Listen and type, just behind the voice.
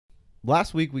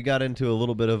last week we got into a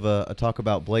little bit of a talk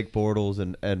about Blake Bortles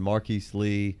and Marquise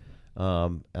Lee,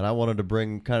 and I wanted to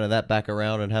bring kind of that back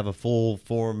around and have a full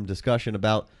form discussion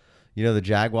about the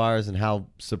Jaguars and how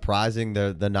surprising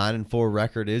the 9-4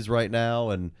 record is right now,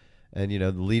 and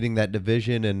leading that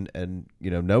division, and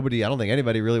nobody, I don't think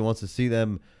anybody really wants to see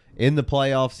them in the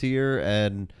playoffs here,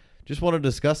 and just want to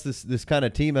discuss this kind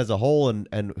of team as a whole,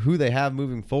 and who they have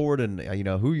moving forward, and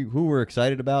who we're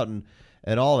excited about,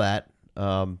 and all that.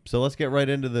 So let's get right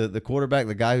into the quarterback,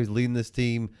 the guy who's leading this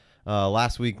team.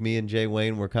 Last week, me and Jay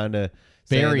Wayne were kind of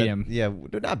buried him. Yeah,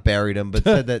 not buried him, but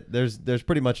said that there's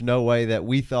pretty much no way that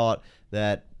we thought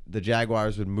that the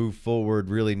Jaguars would move forward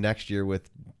really next year with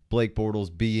Blake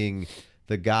Bortles being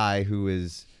the guy who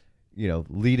is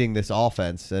leading this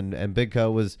offense, and Big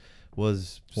Co was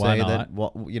saying that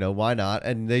why not,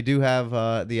 and they do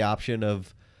have the option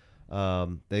of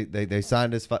they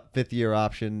signed his fifth year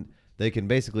option. They can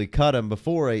basically cut him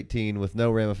before 18 with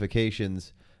no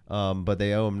ramifications, but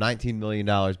they owe him $19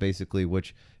 million basically,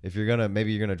 which if you're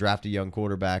gonna draft a young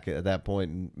quarterback at that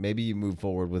point, and maybe you move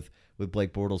forward with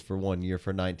Blake Bortles for 1 year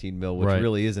for $19 million, which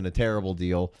really isn't a terrible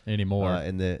deal anymore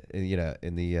in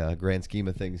the grand scheme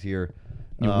of things here.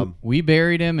 We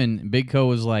buried him, and Big Co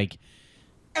was like,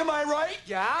 "Am I right?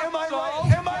 Yeah. Am I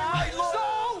right? Am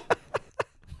I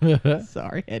right, Lord?"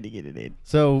 Sorry, had to get it in.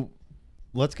 So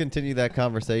let's continue that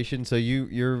conversation. So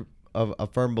you're a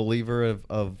firm believer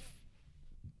of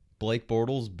Blake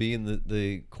Bortles being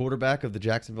the quarterback of the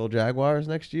Jacksonville Jaguars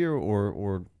next year,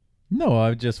 or no?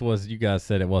 I just was. You guys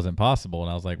said it wasn't possible, and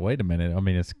I was like, wait a minute. I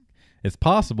mean, it's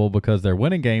possible because they're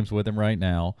winning games with him right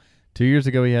now. 2 years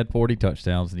ago, he had 40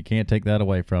 touchdowns, and you can't take that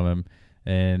away from him.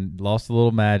 And lost a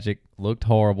little magic, looked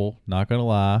horrible, not going to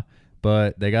lie.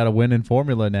 But they got a winning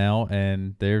formula now,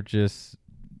 and they're just,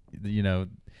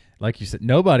 like you said,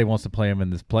 nobody wants to play him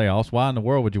in this playoffs. Why in the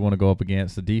world would you want to go up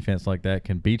against a defense like that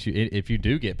can beat you? If you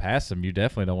do get past them, you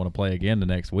definitely don't want to play again the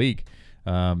next week.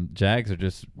 Jags are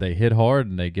they hit hard,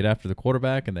 and they get after the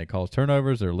quarterback, and they cause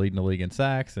turnovers. They're leading the league in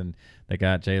sacks, and they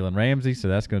got Jalen Ramsey, so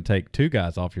that's going to take two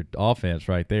guys off your offense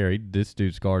right there. This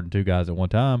dude's guarding two guys at one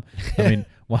time. I mean,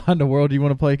 why in the world do you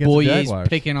want to play against the Jaguars? Boyer's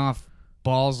picking off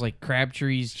balls like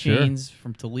Crabtree's chains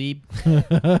from Talib.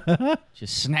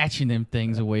 Just snatching them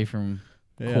things away from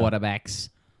quarterbacks.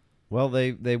 Well,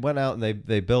 they went out and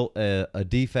they built a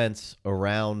defense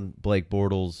around Blake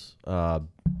Bortles,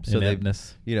 so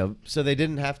they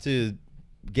didn't have to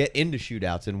get into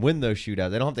shootouts and win those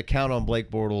shootouts. They don't have to count on Blake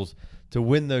Bortles to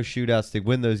win those shootouts, to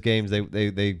win those games.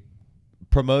 They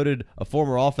promoted a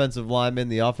former offensive lineman,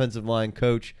 the offensive line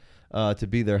coach, to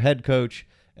be their head coach,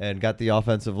 and got the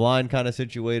offensive line kind of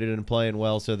situated and playing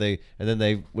well. So they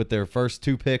with their first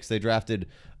two picks, they drafted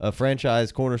a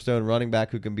franchise cornerstone running back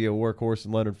who can be a workhorse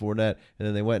in Leonard Fournette, and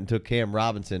then they went and took Cam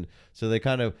Robinson. So they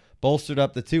kind of bolstered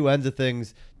up the two ends of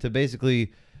things to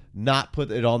basically not put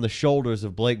it on the shoulders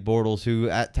of Blake Bortles, who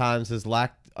at times has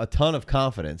lacked a ton of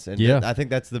confidence. And I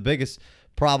think that's the biggest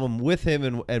problem with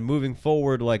him and moving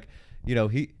forward. Like,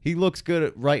 he looks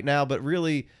good right now, but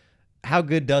really, how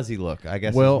good does he look? I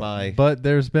guess. But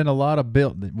there's been a lot of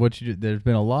there's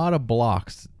been a lot of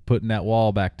blocks putting that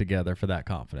wall back together for that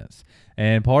confidence,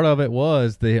 and part of it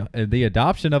was the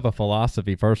adoption of a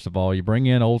philosophy. First of all, you bring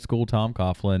in old school Tom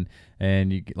Coughlin,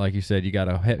 and you, like you said, you got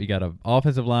a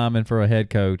offensive lineman for a head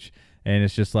coach, and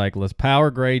it's just like, let's power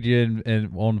grade you,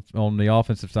 and on the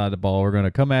offensive side of the ball, we're going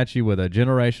to come at you with a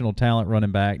generational talent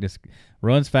running back. Just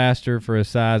runs faster for his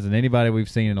size than anybody we've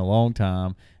seen in a long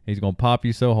time. He's going to pop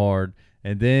you so hard.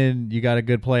 And then you got a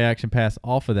good play action pass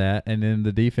off of that. And then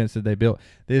the defense that they built.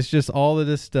 There's just all of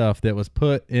this stuff that was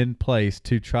put in place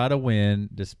to try to win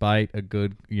despite a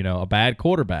bad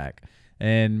quarterback.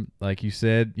 And like you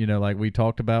said, like we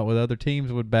talked about with other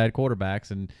teams with bad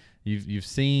quarterbacks, and you've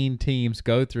seen teams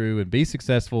go through and be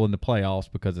successful in the playoffs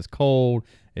because it's cold,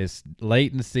 it's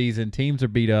late in the season, teams are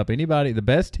beat up. The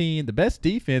best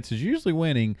defense is usually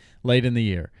winning late in the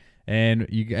year. And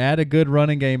you add a good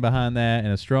running game behind that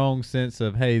and a strong sense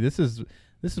of, hey, this is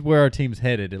where our team's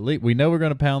headed. At least we know we're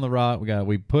going to pound the rock.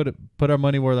 We put our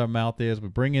money where our mouth is. We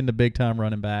bring in the big time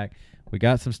running back. We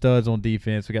got some studs on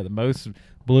defense. We got the most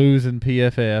blues in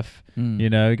PFF.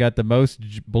 We got the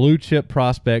most blue chip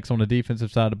prospects on the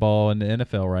defensive side of the ball in the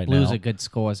NFL right now. Blues are good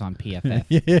scores on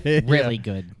PFF. Really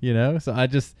good. So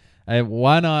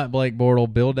why not, Blake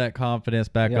Bortles, build that confidence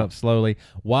back up slowly?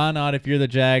 Why not, if you're the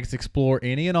Jags, explore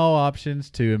any and all options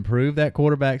to improve that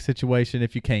quarterback situation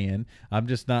if you can? I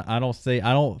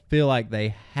don't feel like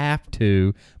they have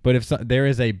to, but if there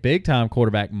is a big time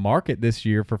quarterback market this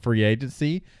year for free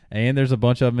agency, and there's a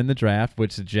bunch of them in the draft,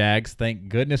 which the Jags, thank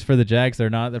goodness for the Jags, they're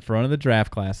not at the front of the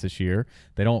draft class this year.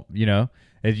 They don't,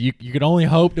 You can only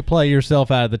hope to play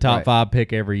yourself out of the top Right. 5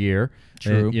 pick every year.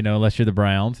 True. Unless you're the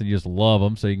Browns and you just love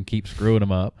them so you can keep screwing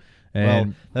them up. And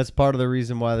Well, that's part of the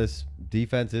reason why this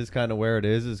defense is kind of where it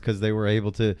is because they were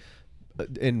able to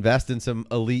invest in some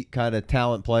elite kind of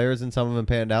talent players, and some of them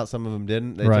panned out, some of them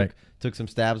didn't. They Right. took some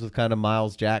stabs with kind of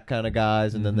Miles Jack kind of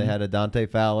guys, and then they had a Dante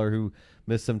Fowler who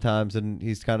missed some times, and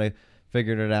he's kind of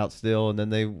figuring it out still. And then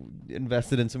they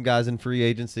invested in some guys in free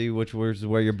agency, which was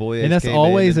where your boy is. And that's came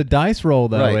always in a dice roll,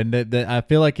 though. Right. And that I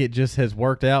feel like it just has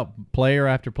worked out player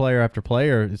after player after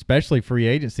player, especially free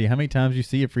agency. How many times you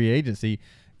see a free agency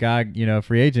guy,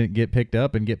 free agent get picked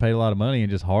up and get paid a lot of money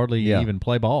and just hardly even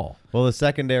play ball? Well, the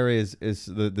secondary is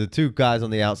the two guys on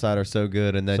the outside are so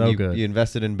good, and then So you good.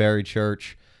 invested in Barry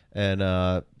Church and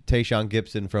Tayshaun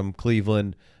Gibson from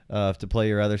Cleveland to play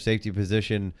your other safety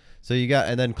position. So you got,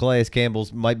 and then Calais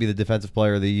Campbell's might be the defensive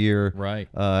player of the year, Right.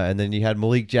 And then you had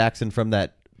Malik Jackson from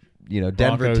that Denver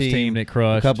Broncos team, team that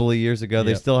crushed a couple of years ago.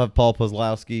 They Yep. still have Paul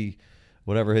Pozlowski,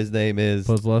 whatever his name is.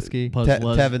 Pozlowski.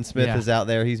 Tevin Smith yeah. is out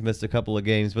there. He's missed a couple of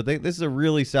games, but this is a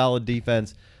really solid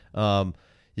defense.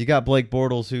 You got Blake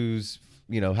Bortles, who's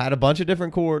had a bunch of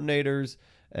different coordinators,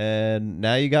 and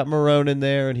now you got Marone in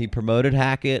there, and he promoted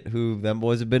Hackett, who them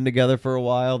boys have been together for a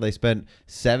while. They spent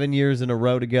 7 years in a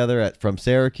row together from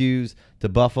Syracuse to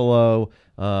Buffalo,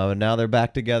 and now they're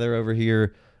back together over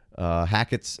here.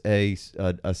 Hackett's a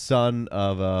son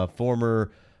of a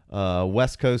former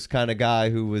West Coast kind of guy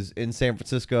who was in San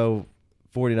Francisco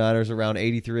 49ers around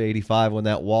 83, 85 when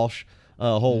that Walsh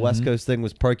whole West Coast thing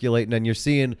was percolating, and you're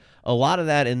seeing a lot of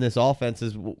that in this offense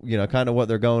is, kind of what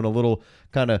they're going, a little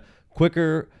kind of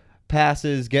quicker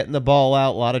passes, getting the ball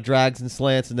out, a lot of drags and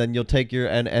slants, and then you'll take your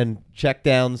and check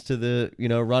downs to the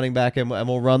running back, and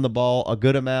we'll run the ball a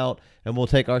good amount, and we'll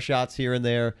take our shots here and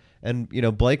there. And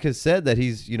Blake has said that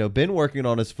he's been working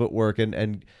on his footwork,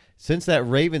 and since that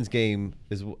Ravens game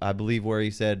is, I believe, where he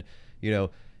said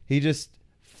he just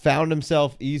found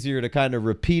himself easier to kind of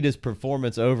repeat his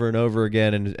performance over and over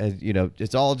again, and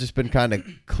it's all just been kind of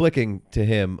clicking to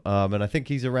him. And I think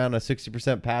he's around a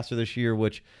 60% passer this year,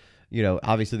 which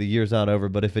obviously the year's not over,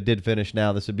 but if it did finish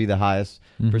now, this would be the highest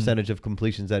percentage of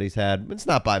completions that he's had. It's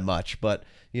not by much, but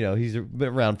he's been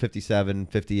around 57,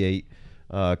 58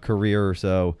 career or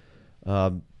so.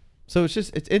 So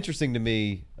it's interesting to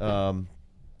me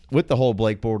with the whole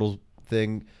Blake Bortles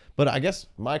thing. But I guess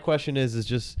my question is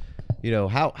just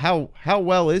how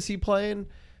well is he playing?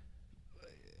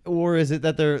 Or is it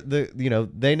that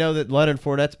they know that Leonard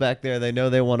Fournette's back there, they know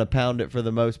they want to pound it for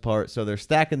the most part, so they're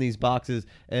stacking these boxes,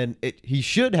 and he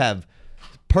should have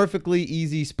perfectly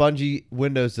easy, spongy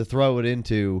windows to throw it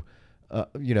into,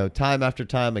 time after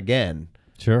time again.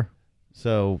 Sure.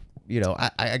 So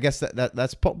I guess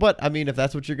that's. But I mean, if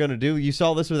that's what you're going to do, you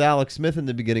saw this with Alex Smith in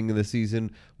the beginning of the season,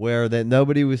 where then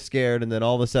nobody was scared, and then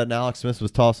all of a sudden Alex Smith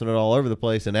was tossing it all over the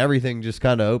place, and everything just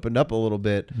kind of opened up a little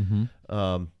bit.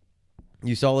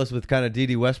 You saw this with kind of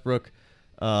Dede Westbrook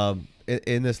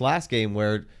in this last game,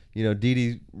 where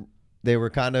Dede, they were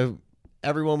kind of,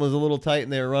 everyone was a little tight,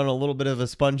 and they were running a little bit of a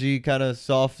spongy kind of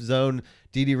soft zone.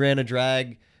 Dede ran a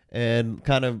drag and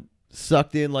kind of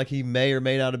sucked in like he may or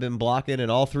may not have been blocking, and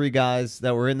all three guys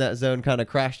that were in that zone kind of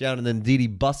crashed down, and then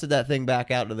Dede busted that thing back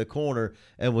out to the corner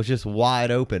and was just wide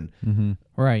open.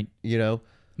 Right.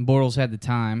 Bortles had the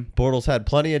time. Bortles had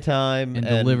plenty of time and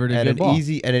delivered a good ball.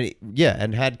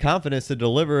 And had confidence to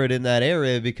deliver it in that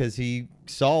area because he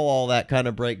saw all that kind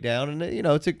of breakdown. And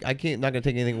not going to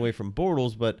take anything away from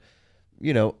Bortles, but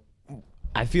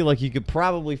I feel like you could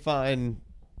probably find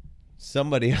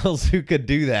somebody else who could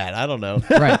do that. I don't know,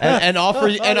 Right? and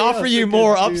offer you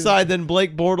more upside than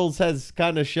Blake Bortles has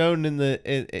kind of shown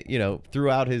in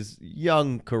throughout his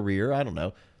young career. I don't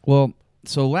know. Well,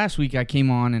 so last week I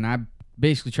came on and I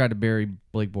basically tried to bury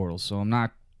Blake Bortles, so I'm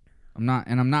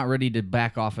not ready to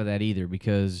back off of that either,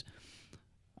 because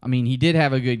I mean, he did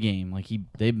have a good game. Like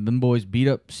them boys beat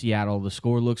up Seattle. The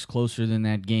score looks closer than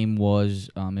that game was.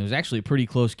 It was actually a pretty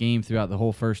close game throughout the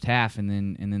whole first half, and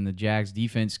then the Jags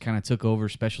defense kind of took over.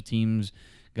 Special teams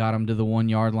got them to the 1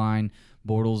 yard line.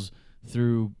 Bortles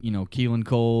threw, Keelan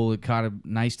Cole. It caught a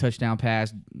nice touchdown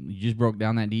pass. He just broke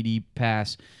down that DD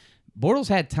pass. Bortles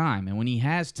had time, and when he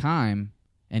has time,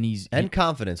 and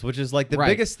confidence, which is like the Right.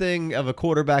 biggest thing of a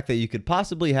quarterback that you could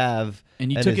possibly have.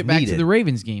 And you took it back needed. to the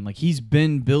Ravens game. Like, he's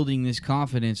been building this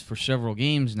confidence for several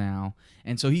games now,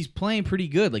 and so he's playing pretty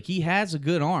good. Like, he has a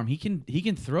good arm. He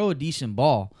can throw a decent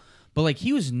ball, but like,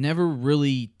 he was never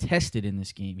really tested in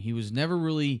this game. He was never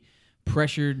really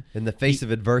pressured in the face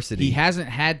of adversity. He hasn't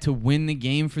had to win the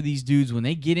game for these dudes when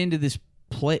they get into this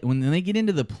when they get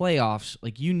into the playoffs.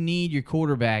 Like, you need your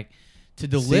quarterback to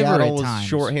deliver Seattle at was times.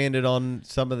 shorthanded on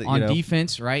some of the On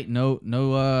defense, right? No.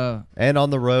 and on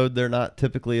the road they're not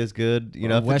typically as good. You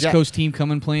know, if West Coast team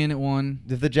coming playing at one.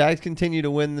 If the Jags continue to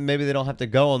win, then maybe they don't have to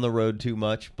go on the road too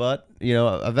much. But you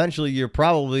know, eventually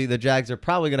the Jags are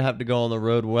probably going to have to go on the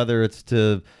road, whether it's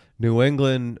to New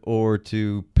England or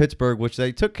to Pittsburgh, which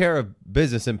they took care of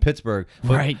business in Pittsburgh.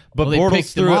 But, Right. But they Bortles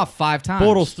picked them threw off 5 times.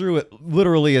 Bortles threw it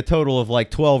literally a total of like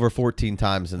 12 or 14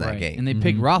 times in that game. And they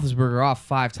picked Roethlisberger off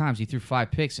 5 times. He threw 5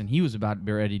 picks, and he was about to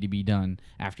be ready to be done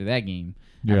after that game.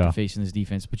 After facing this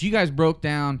defense. But you guys broke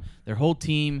down their whole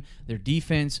team, their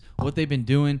defense, what they've been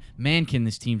doing. Man, can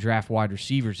this team draft wide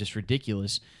receivers? It's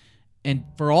ridiculous. And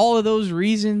for all of those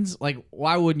reasons, like,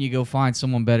 why wouldn't you go find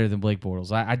someone better than Blake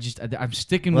Bortles? I'm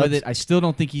sticking with it. I still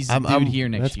don't think he's the dude here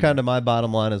next year. That's kind of my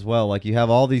bottom line as well. Like, you have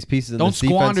all these pieces in Don't this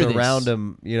defense squander around this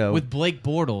him, you know. with Blake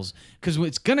Bortles, because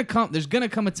it's gonna come. There's gonna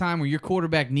come a time where your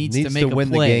quarterback needs to make to a win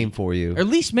play, the game for you, or at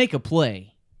least make a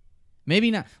play. Maybe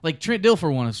not. Like Trent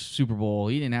Dilfer won a Super Bowl.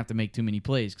 He didn't have to make too many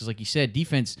plays because, like you said,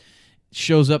 defense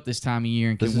shows up this time of year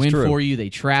and can win for you. They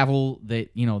travel. They're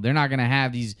not going to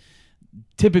have these.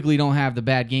 Typically, don't have the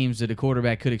bad games that a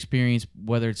quarterback could experience,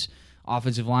 whether it's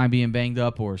offensive line being banged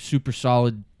up or super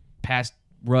solid pass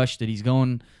rush that he's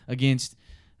going against.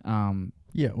 But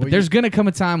there's going to come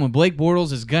a time when Blake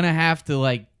Bortles is going to have to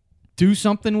like do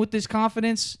something with this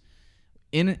confidence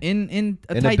in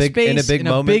a tight space in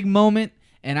a big moment.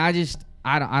 And I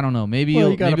don't know. Maybe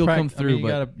he'll come through.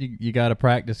 You got to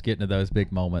practice getting to those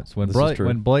big moments. When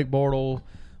Blake Bortles,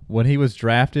 when he was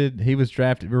drafted.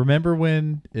 Remember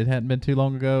when it hadn't been too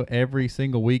long ago? Every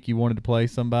single week you wanted to play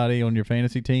somebody on your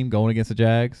fantasy team going against the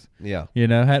Jags. Yeah,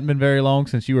 hadn't been very long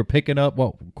since you were picking up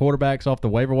quarterbacks off the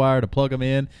waiver wire to plug them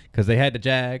in because they had the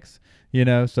Jags.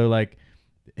 So like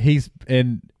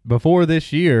before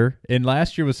this year, and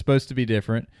last year was supposed to be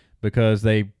different because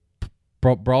they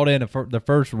brought in the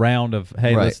first round of,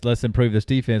 hey, let's improve this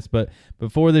defense. But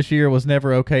before this year, it was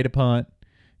never okay to punt.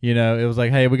 It was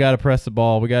like, hey, we got to press the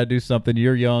ball. We got to do something.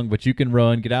 You're young, but you can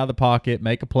run. Get out of the pocket,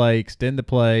 make a play, extend the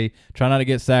play. Try not to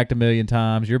get sacked a million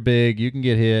times. You're big. You can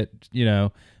get hit.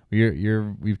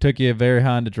 We took you very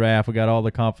high in the draft. We got all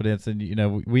the confidence,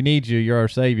 and we need you. You're our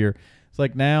savior. It's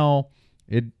like now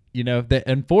that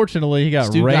unfortunately he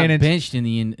got benched in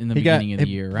the beginning of the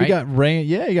year, right? He got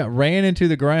ran into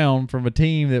the ground from a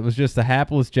team that was just the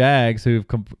hapless Jags who've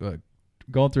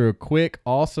gone through a quick,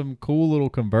 awesome, cool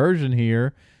little conversion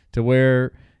here to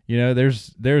where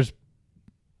there's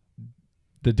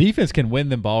the defense can win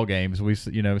them ball games. We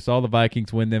saw the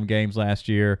Vikings win them games last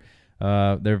year.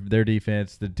 Their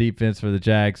defense, the defense for the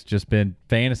Jags, just been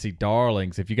fantasy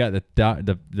darlings. If you got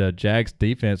the Jags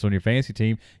defense on your fantasy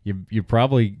team, you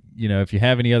probably if you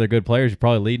have any other good players, you're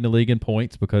probably leading the league in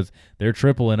points because they're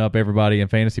tripling up everybody in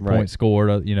fantasy points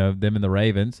scored. Them and the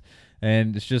Ravens,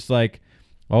 and it's just like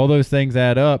all those things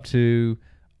add up to.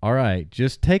 All right,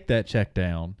 just take that check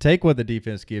down. Take what the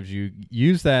defense gives you.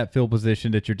 Use that field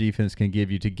position that your defense can give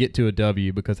you to get to a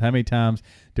W, because how many times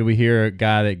do we hear a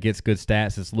guy that gets good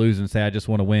stats that's losing say, I just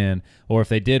want to win? Or if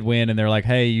they did win and they're like,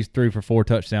 hey, you threw for 4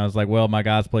 touchdowns, like, well, my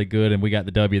guys played good and we got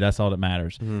the W. That's all that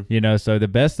matters. Mm-hmm. So the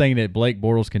best thing that Blake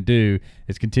Bortles can do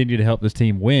is continue to help this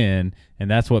team win, and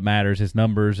that's what matters. His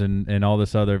numbers and all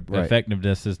this other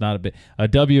effectiveness is not a bit. A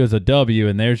W is a W,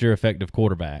 and there's your effective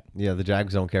quarterback. Yeah, the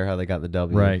Jags don't care how they got the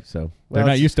W. Right. So they're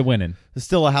not used to winning. There's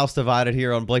still a house divided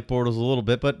here on Blake Bortles a little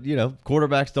bit, but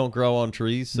quarterbacks don't grow on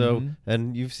trees. So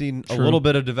and you've seen a little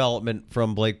bit of development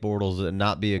from Blake Bortles and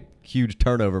not be a huge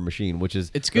turnover machine, which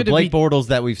is the Blake Bortles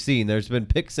that we've seen. There's been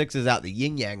pick sixes out the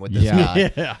yin yang with this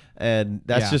guy, and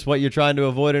that's just what you're trying to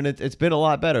avoid. And it's been a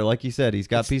lot better, like you said. He's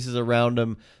got pieces around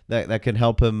him that can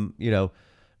help him,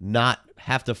 not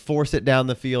have to force it down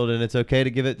the field, and it's okay to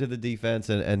give it to the defense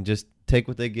and just take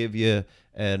what they give you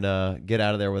and get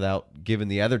out of there without giving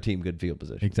the other team good field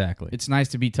position. Exactly. It's nice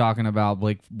to be talking about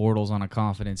Blake Bortles on a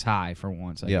confidence high for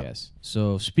once, I guess.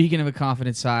 So speaking of a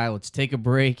confidence high, let's take a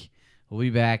break. We'll be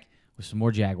back with some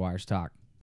more Jaguars talk.